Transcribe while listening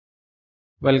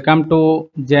Welcome to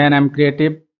JNM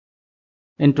Creative.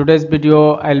 In today's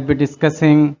video, I'll be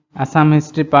discussing Assam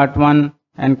History Part 1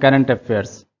 and Current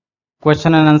Affairs.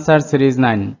 Question and Answer Series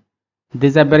 9.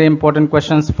 These are very important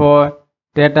questions for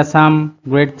TET Assam,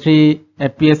 Grade 3,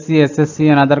 APSC,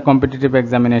 SSC and other competitive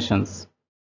examinations.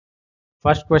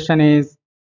 First question is,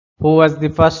 who was the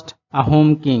first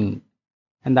Ahom king?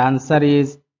 And the answer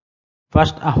is,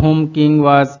 first Ahom king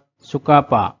was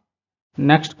Sukapa.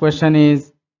 Next question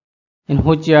is, in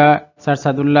which year Sir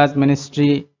Sadullah's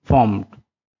ministry formed?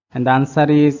 And the answer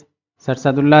is, Sir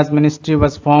Sadullah's ministry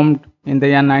was formed in the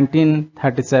year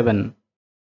 1937.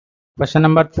 Question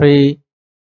number 3.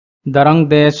 Darang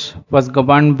Desh was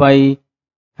governed by,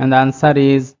 and the answer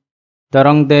is,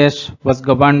 Darang Desh was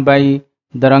governed by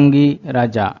Darangi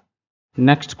Raja.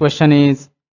 Next question is,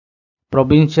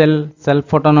 provincial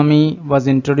self-autonomy was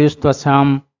introduced to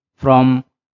Assam from,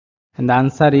 and the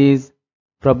answer is,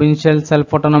 provincial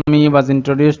self-autonomy was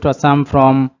introduced to Assam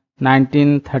from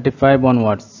 1935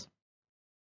 onwards.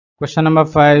 Question number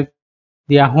 5.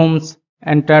 The Ahoms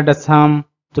entered Assam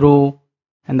through,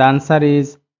 and the answer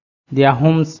is, the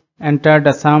Ahoms entered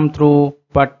Assam through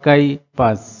Patkai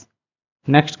Pass.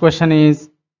 Next question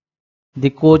is, the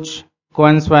Koch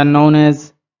coins were known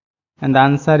as, and the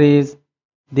answer is,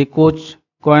 the Koch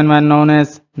coin were known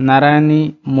as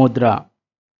Narayani Mudra.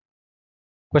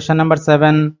 Question number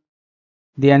 7.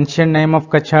 The ancient name of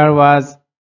Kachar was,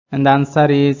 and the answer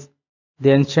is,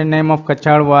 the ancient name of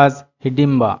Kachar was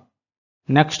Hidimba.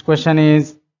 Next question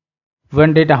is,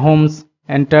 when did Ahoms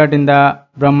entered in the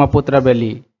Brahmaputra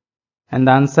Valley? And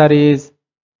the answer is,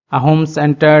 Ahoms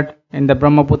entered in the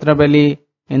Brahmaputra Valley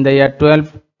in the year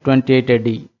 1228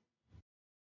 AD.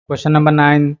 Question number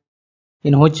 9.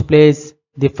 In which place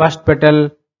the first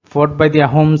battle fought by the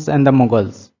Ahoms and the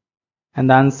Mughals? And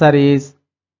the answer is,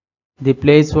 the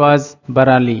place was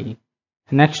Barali.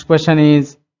 Next question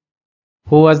is,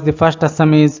 who was the first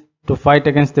Assamese to fight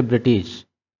against the British?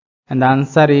 And the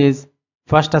answer is,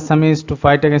 first Assamese to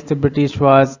fight against the British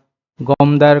was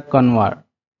Gomdar Kanwar.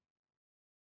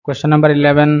 Question number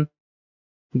 11.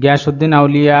 Ghiyasuddin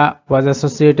Auliya was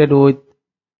associated with,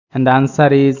 and the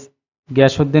answer is,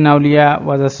 Ghiyasuddin Auliya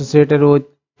was associated with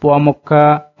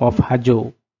Puamukha of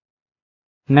Haju.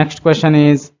 Next question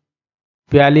is,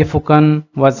 Pyali Fukan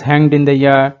was hanged in the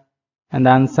year, and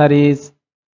the answer is,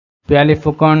 Pyali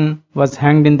Fukan was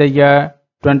hanged in the year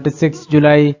 26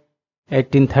 July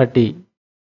 1830.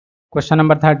 Question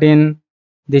number 13.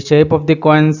 The shape of the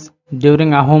coins during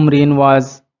Ahom reign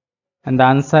was, and the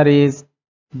answer is,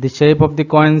 the shape of the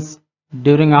coins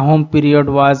during Ahom period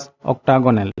was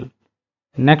octagonal.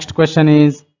 Next question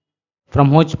is,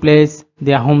 from which place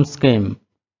the Ahoms came?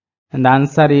 And the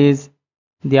answer is,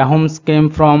 the Ahoms came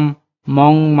from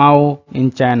Mong Mao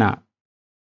in China.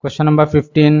 Question number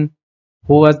 15.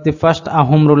 Who was the first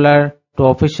Ahom ruler to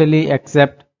officially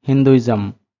accept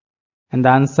Hinduism? And the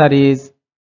answer is,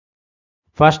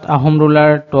 first Ahom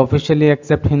ruler to officially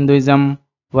accept Hinduism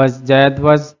was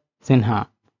Jayadvaj Sinha.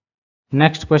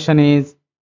 Next question is,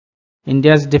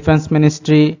 India's defense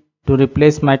ministry to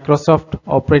replace Microsoft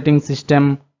operating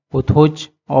system with which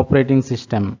operating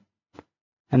system?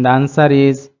 And the answer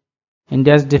is,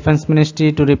 India's defense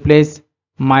ministry to replace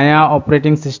Maya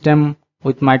operating system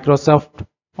with Microsoft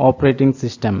operating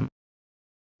system.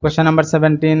 Question number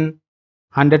 17.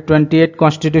 128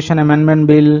 Constitution Amendment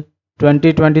Bill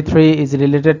 2023 is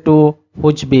related to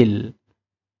which bill?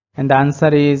 And the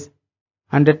answer is,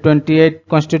 128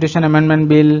 Constitution Amendment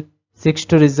Bill seeks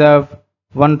to reserve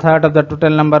 1/3 of the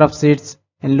total number of seats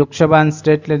in Lok Sabha and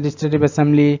State Legislative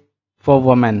Assembly for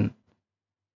women.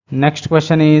 Next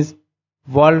question is,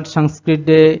 World Sanskrit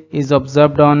Day is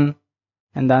observed on,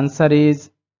 and the answer is,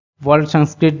 World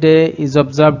Sanskrit Day is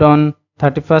observed on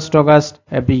 31st August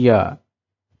every year.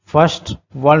 First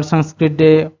World Sanskrit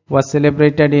Day was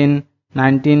celebrated in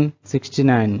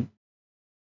 1969.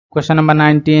 Question number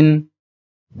 19.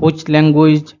 Which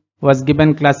language was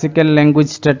given classical language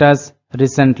status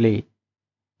recently?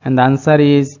 And the answer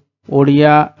is,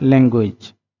 Odia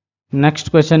language. Next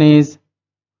question is,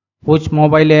 which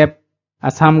mobile app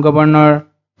Assam Governor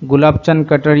Gulab Chand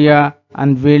Kataria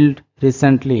unveiled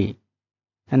recently?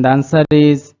 And the answer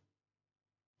is,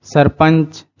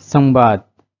 Sarpanch Samvad,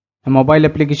 a mobile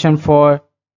application for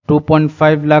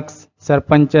 2.5 lakhs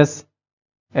Sarpanchas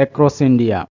across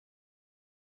India.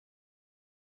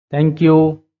 Thank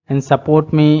you and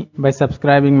support me by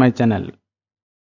subscribing my channel.